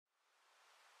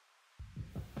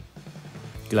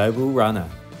Global Runner.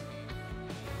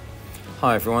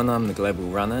 Hi everyone, I'm the Global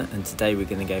Runner, and today we're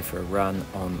going to go for a run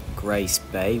on Grace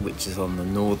Bay, which is on the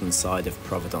northern side of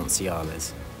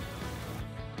Providenciales.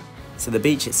 So the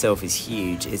beach itself is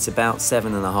huge. It's about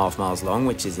 7.5 miles long,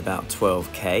 which is about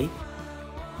 12k,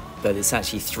 but it's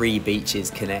actually 3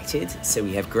 beaches connected. So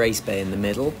we have Grace Bay in the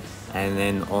middle, and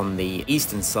then on the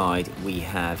eastern side we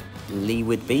have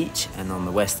Leeward Beach, and on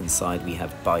the western side we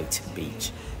have Bight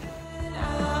Beach.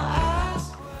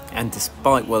 And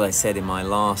despite what I said in my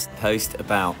last post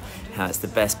about how it's the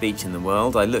best beach in the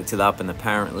world, I looked it up and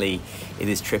apparently it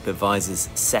is TripAdvisor's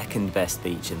 2nd best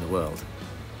beach in the world.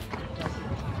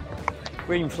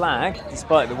 Green flag,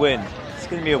 despite the wind. It's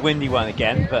going to be a windy one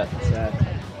again, but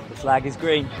the flag is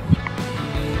green.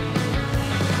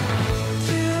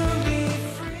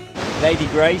 Lady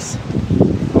Grace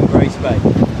on Grace Bay.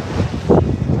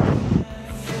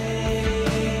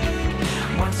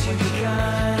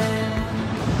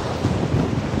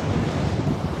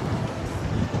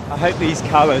 I hope these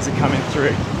colours are coming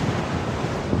through.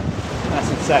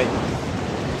 That's insane.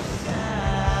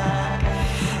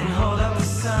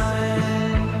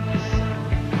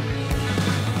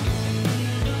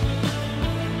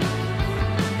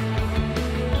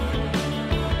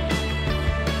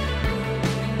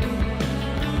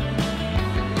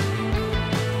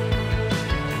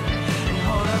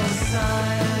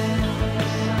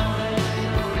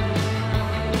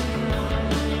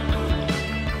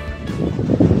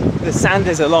 The sand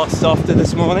is a lot softer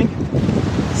this morning,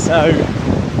 so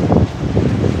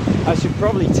I should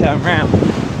probably turn around.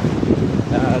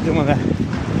 I don't want to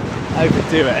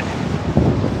overdo it,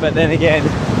 but then again,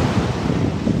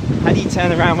 how do you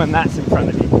turn around when that's in front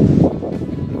of you?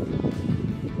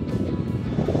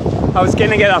 I was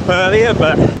going to get up earlier,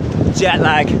 but jet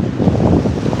lag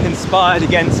conspired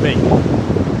against me.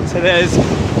 So there's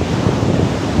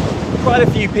quite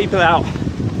a few people out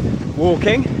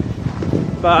walking.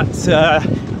 But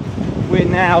we're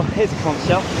now, here's a conch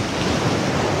shell.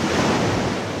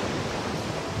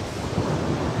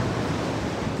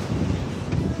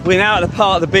 We're now at the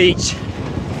part of the beach.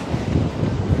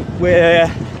 We're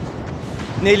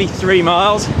nearly 3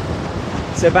 miles,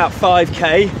 so about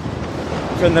 5k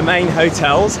from the main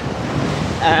hotels.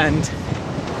 And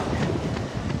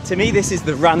to me, this is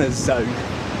the runner's zone.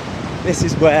 This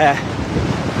is where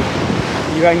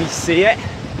you only see it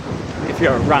if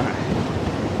you're a runner.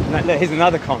 And here's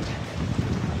another conch.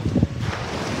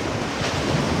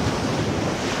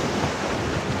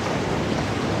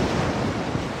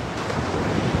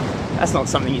 That's not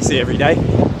something you see every day.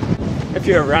 If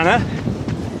you're a runner,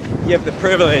 you have the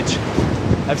privilege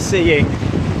of seeing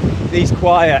these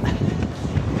quiet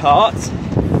parts,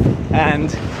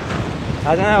 and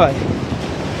I don't know,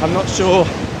 I'm not sure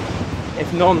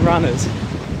if non-runners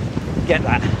get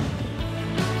that.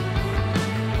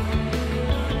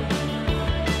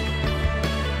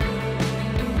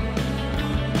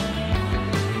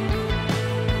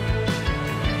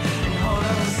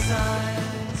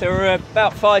 So we're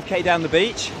about 5k down the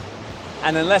beach,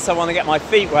 and unless I want to get my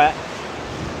feet wet,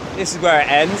 this is where it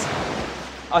ends.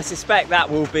 I suspect that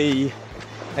will be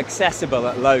accessible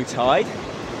at low tide,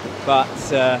 but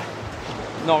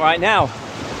not right now.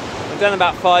 I've done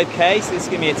about 5k, so this is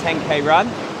going to be a 10k run.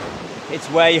 It's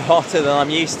way hotter than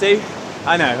I'm used to.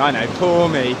 I know, poor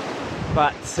me.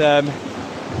 But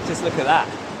just look at that.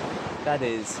 That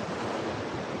is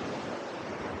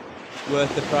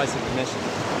worth the price of admission.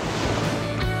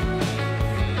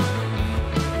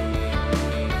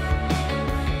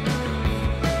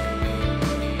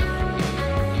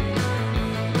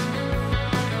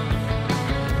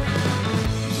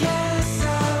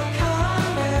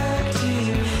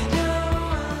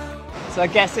 So I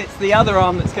guess it's the other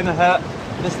arm that's going to hurt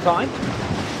this time,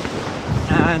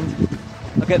 and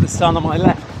I'll get the sun on my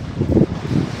left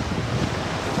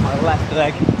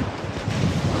leg.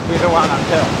 We don't want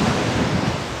uphill.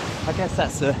 I guess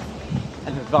that's an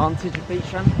advantage of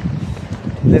beach running.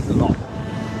 There's a lot.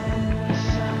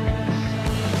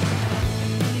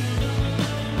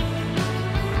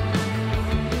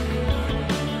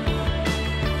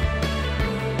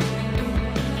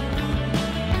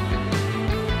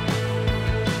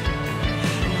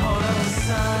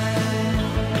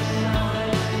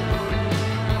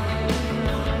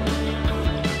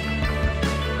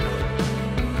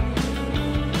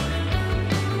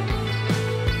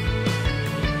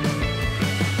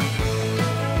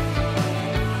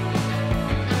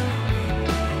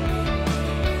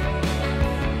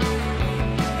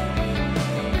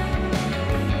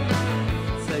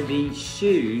 The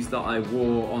shoes that I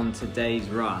wore on today's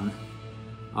run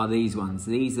are these ones.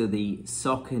 These are the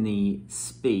Saucony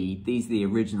Speed. These are the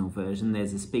original version.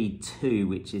 There's a Speed 2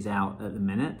 which is out at the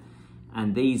minute,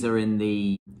 and these are in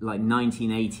the like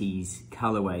 1980s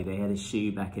colorway. They had a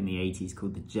shoe back in the 80s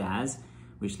called the Jazz,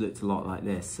 which looked a lot like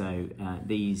this. So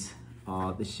these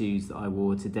are the shoes that I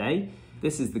wore today.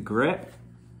 This is the grip.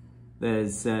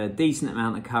 There's a decent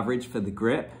amount of coverage for the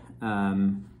grip.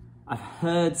 I've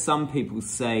heard some people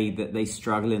say that they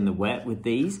struggle in the wet with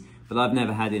these, but I've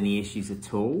never had any issues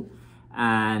at all.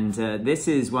 And this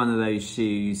is one of those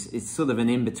shoes, it's sort of an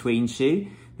in-between shoe.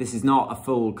 This is not a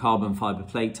full carbon fiber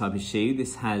plate type of shoe.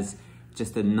 This has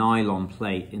just a nylon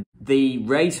plate. The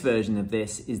race version of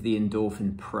this is the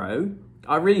Endorphin Pro.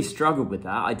 I really struggled with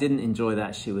that. I didn't enjoy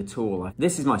that shoe at all.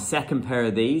 This is my second pair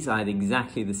of these. I had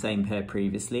exactly the same pair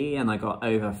previously, and I got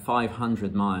over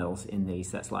 500 miles in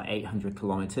these. That's like 800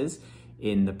 kilometers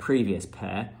in the previous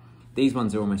pair. These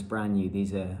ones are almost brand new.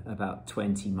 These are about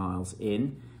 20 miles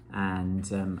in,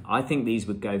 and I think these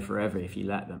would go forever if you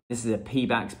let them. This is a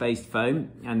P-Bax based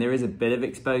foam, and there is a bit of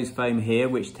exposed foam here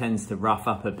which tends to rough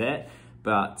up a bit,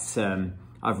 but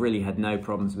I've really had no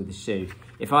problems with the shoe.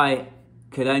 If I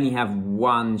could only have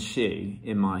one shoe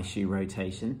in my shoe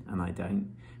rotation, and I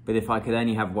don't, but if I could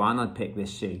only have one, I'd pick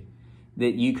this shoe.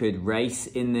 That you could race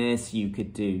in this, you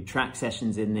could do track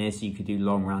sessions in this, you could do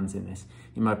long runs in this.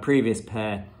 In my previous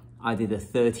pair, I did a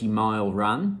 30-mile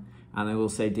run, and I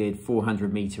also did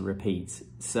 400-meter repeats.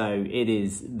 So it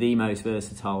is the most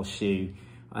versatile shoe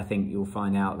I think you'll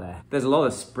find out there. There's a lot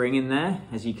of spring in there,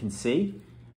 as you can see.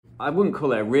 I wouldn't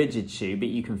call it a rigid shoe, but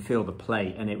you can feel the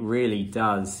plate, and it really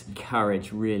does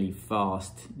encourage really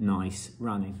fast, nice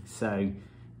running. So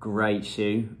great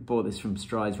shoe. Bought this from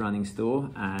Strides running store,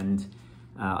 and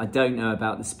I don't know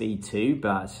about the Speed 2,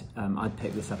 but I'd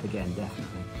pick this up again,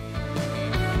 definitely.